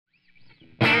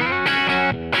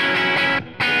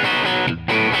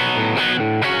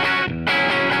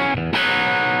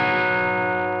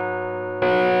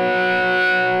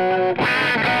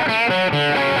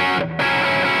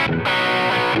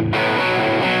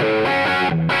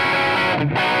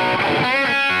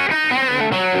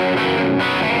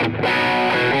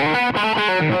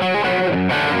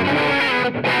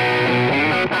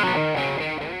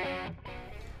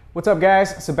What's up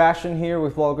guys, Sebastian here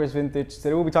with Walker's Vintage.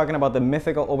 Today we'll be talking about the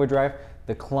mythical Overdrive,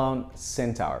 the Klon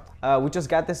Centaur. We just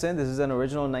got this in. This is an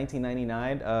original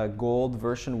 1999 gold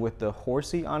version with the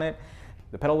horsey on it.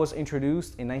 The pedal was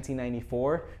introduced in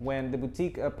 1994 when the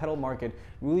boutique pedal market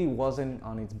really wasn't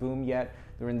on its boom yet.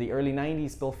 During the early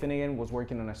 90s, Bill Finnegan was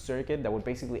working on a circuit that would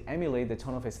basically emulate the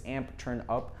tone of his amp turned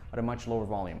up at a much lower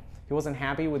volume. He wasn't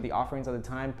happy with the offerings at the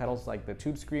time, pedals like the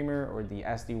Tube Screamer or the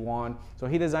SD1, so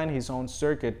he designed his own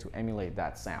circuit to emulate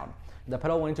that sound. The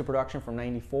pedal went into production from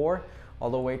 94 all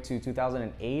the way to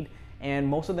 2008, and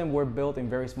most of them were built in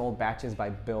very small batches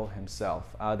by Bill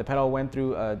himself. The pedal went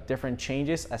through different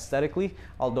changes aesthetically,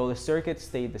 although the circuit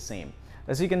stayed the same.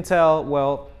 As you can tell,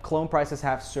 well, clone prices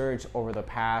have surged over the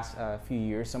past few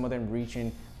years, some of them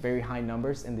reaching very high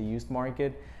numbers in the used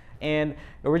market. And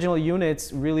original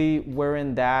units really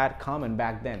weren't that common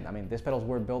back then. I mean, these pedals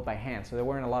were built by hand, so there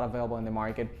weren't a lot available in the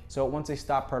market. So once they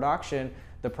stopped production,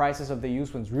 the prices of the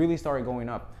used ones really started going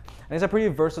up. And it's a pretty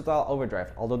versatile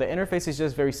overdrive. Although the interface is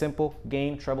just very simple,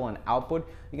 gain, treble, and output,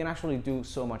 you can actually do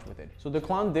so much with it. So the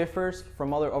Klon differs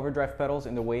from other overdrive pedals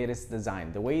in the way it is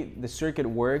designed. The way the circuit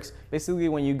works, basically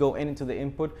when you go into the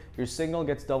input, your signal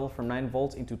gets doubled from 9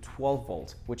 volts into 12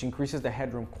 volts, which increases the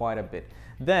headroom quite a bit.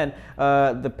 Then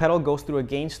the pedal goes through a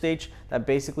gain stage that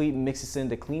basically mixes in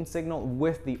the clean signal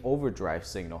with the overdrive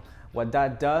signal. What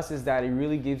that does is that it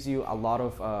really gives you a lot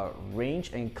of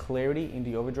range and clarity in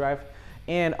the overdrive,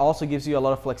 and also gives you a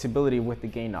lot of flexibility with the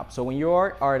gain up. So when you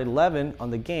are at 11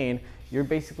 on the gain, you're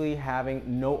basically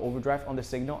having no overdrive on the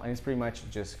signal and it's pretty much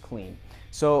just clean.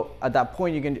 So at that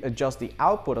point, you can adjust the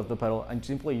output of the pedal and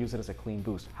simply use it as a clean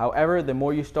boost. However, the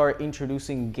more you start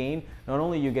introducing gain, not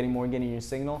only are you getting more gain in your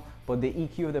signal, but the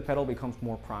EQ of the pedal becomes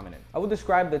more prominent. I would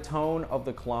describe the tone of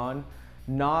the Klon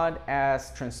not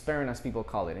as transparent as people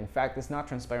call it. In fact, it's not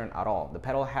transparent at all. The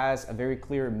pedal has a very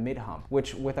clear mid-hump,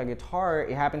 which with a guitar,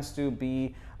 it happens to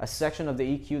be a section of the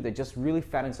EQ that just really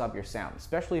fattens up your sound,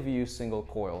 especially if you use single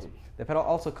coils. The pedal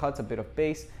also cuts a bit of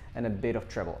bass and a bit of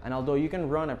treble. And although you can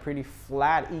run a pretty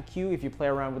flat EQ if you play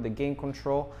around with the gain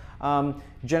control,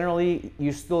 generally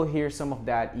you still hear some of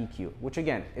that EQ, which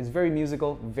again is very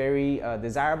musical, very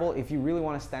desirable if you really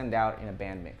want to stand out in a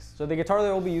band mix. So the guitar that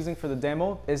we'll be using for the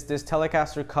demo is this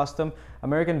Telecaster Custom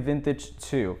American Vintage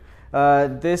 2.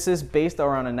 This is based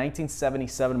around a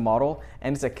 1977 model,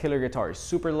 and it's a killer guitar. It's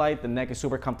super light, the neck is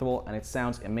super comfortable, and it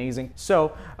sounds amazing.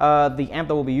 So the amp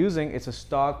that we'll be using is a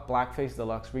stock Blackface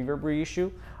Deluxe Reverb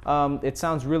reissue. It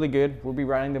sounds really good. We'll be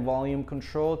running the volume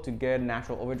control to get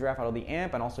natural overdrive out of the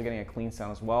amp and also getting a clean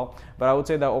sound as well. But I would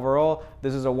say that overall,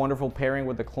 this is a wonderful pairing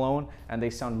with the Klon, and they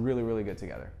sound really, really good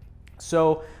together.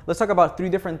 So let's talk about 3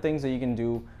 different things that you can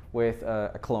do with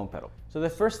a Klon pedal. So the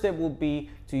first step will be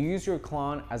to use your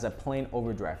Klon as a plain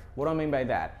overdrive. What do I mean by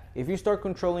that? If you start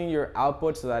controlling your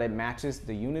output so that it matches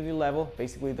the unity level,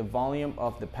 basically the volume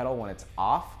of the pedal when it's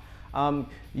off,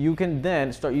 you can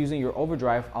then start using your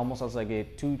overdrive almost as like a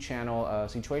 2-channel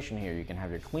situation here. You can have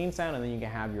your clean sound and then you can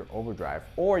have your overdrive,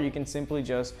 or you can simply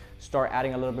just start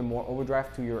adding a little bit more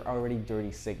overdrive to your already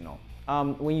dirty signal.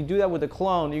 When you do that with the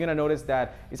Klon, you're gonna notice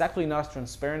that it's actually not as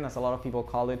transparent as a lot of people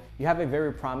call it. You have a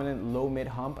very prominent low mid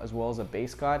hump as well as a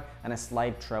bass cut and a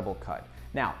slight treble cut.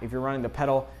 Now, if you're running the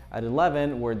pedal at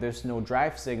 11 where there's no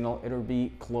drive signal, it'll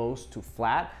be close to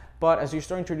flat. But as you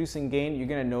start introducing gain, you're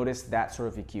gonna notice that sort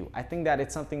of EQ. I think that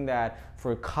it's something that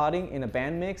for cutting in a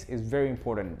band mix is very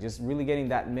important. Just really getting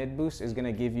that mid boost is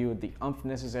gonna give you the oomph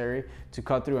necessary to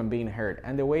cut through and being heard.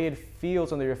 And the way it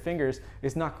feels under your fingers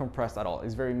is not compressed at all.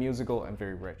 It's very musical and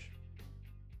very rich.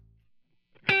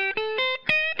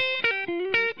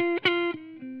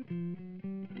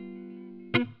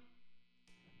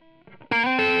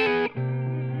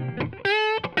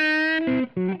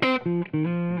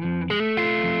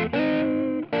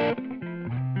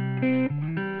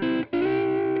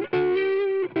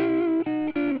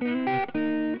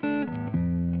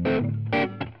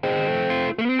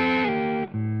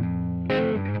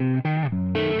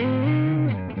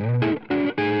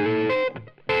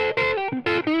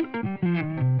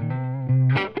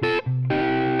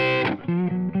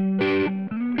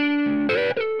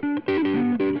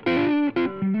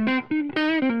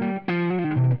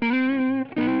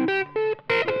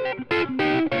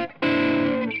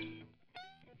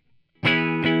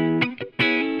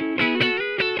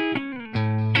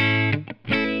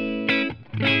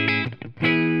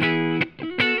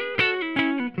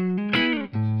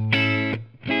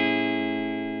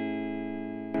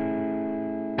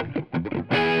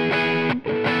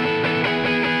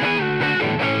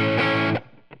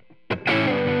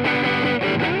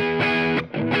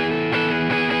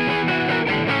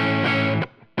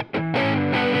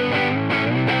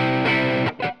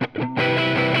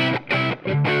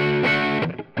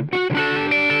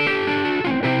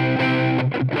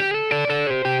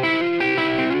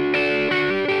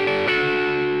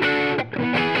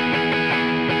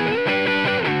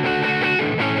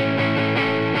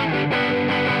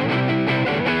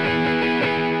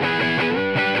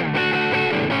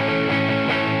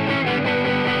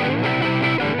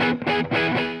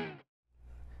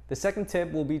 The second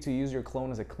tip will be to use your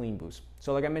clone as a clean boost.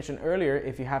 So like I mentioned earlier,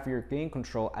 if you have your gain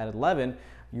control at 11,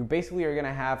 you basically are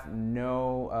gonna have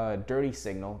no dirty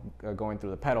signal going through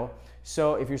the pedal.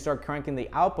 So if you start cranking the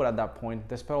output at that point,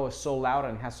 this pedal is so loud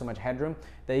and has so much headroom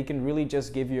that you can really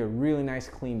just give you a really nice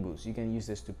clean boost. You can use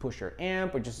this to push your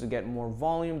amp or just to get more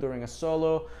volume during a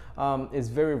solo. It's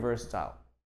very versatile.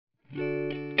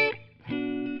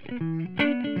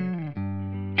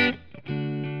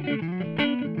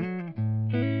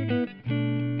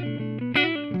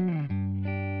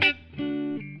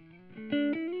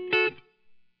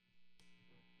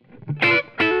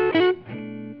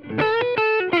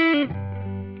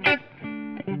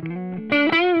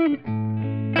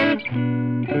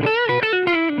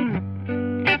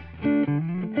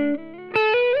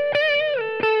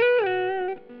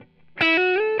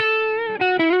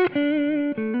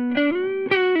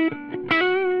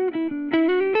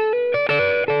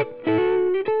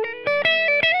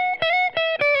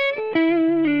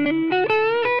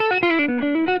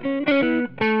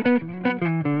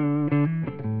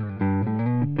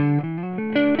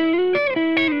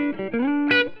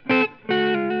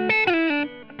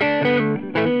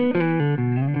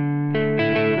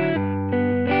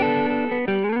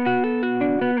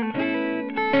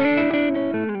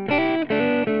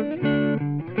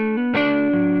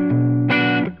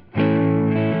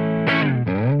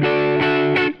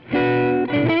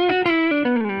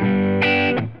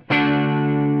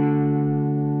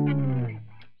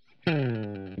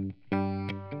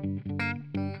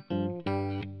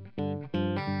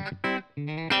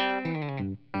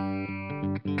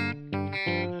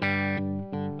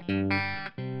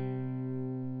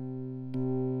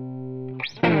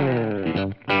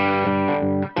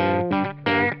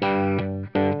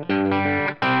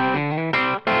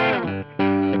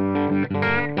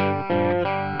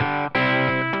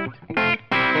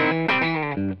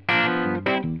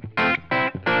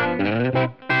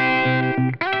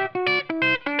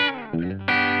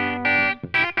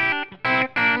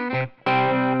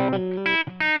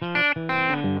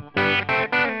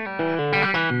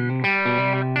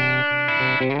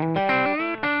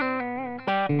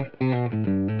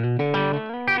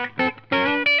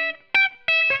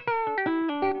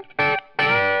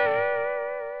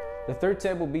 The third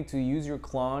tip will be to use your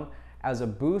Klon as a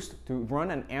boost to run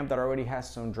an amp that already has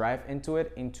some drive into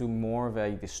it into more of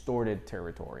a distorted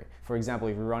territory. For example,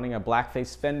 if you're running a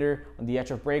blackface Fender on the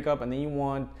edge of breakup and then you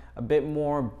want a bit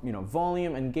more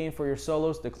volume and gain for your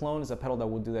solos, the Klon is a pedal that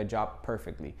will do that job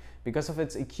perfectly. Because of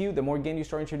its EQ, the more gain you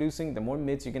start introducing, the more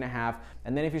mids you're gonna have.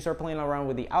 And then if you start playing around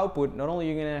with the output, not only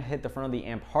are you gonna hit the front of the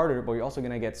amp harder, but you're also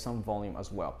gonna get some volume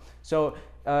as well. So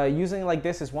using it like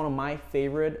this is one of my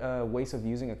favorite ways of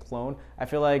using a Klon. I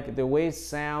feel like the way it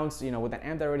sounds, with an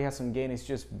amp that already has some gain, is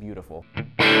just beautiful.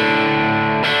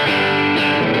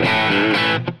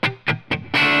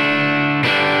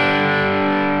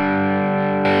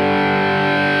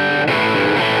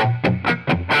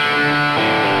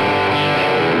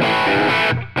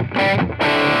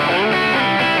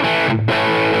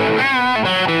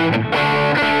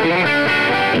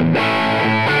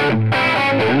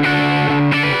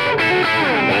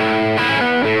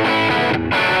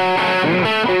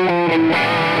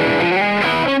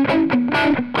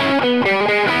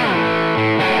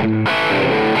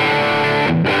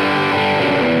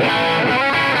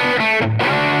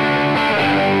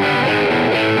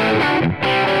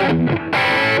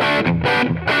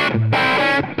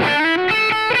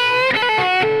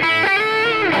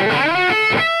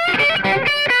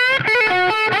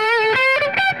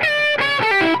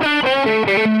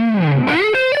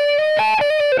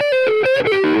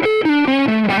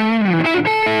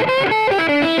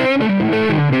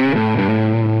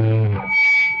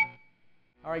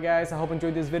 Alright guys, I hope you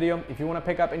enjoyed this video. If you want to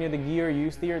pick up any of the gear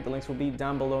used here, the links will be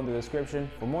down below in the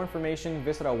description. For more information,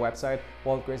 visit our website,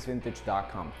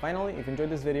 waltgracevintage.com. Finally, if you enjoyed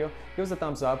this video, give us a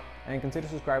thumbs up and consider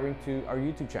subscribing to our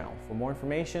YouTube channel. For more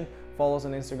information, follow us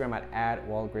on Instagram at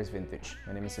 @waltgracevintage.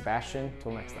 My name is Sebastian.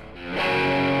 Till next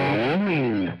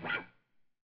time.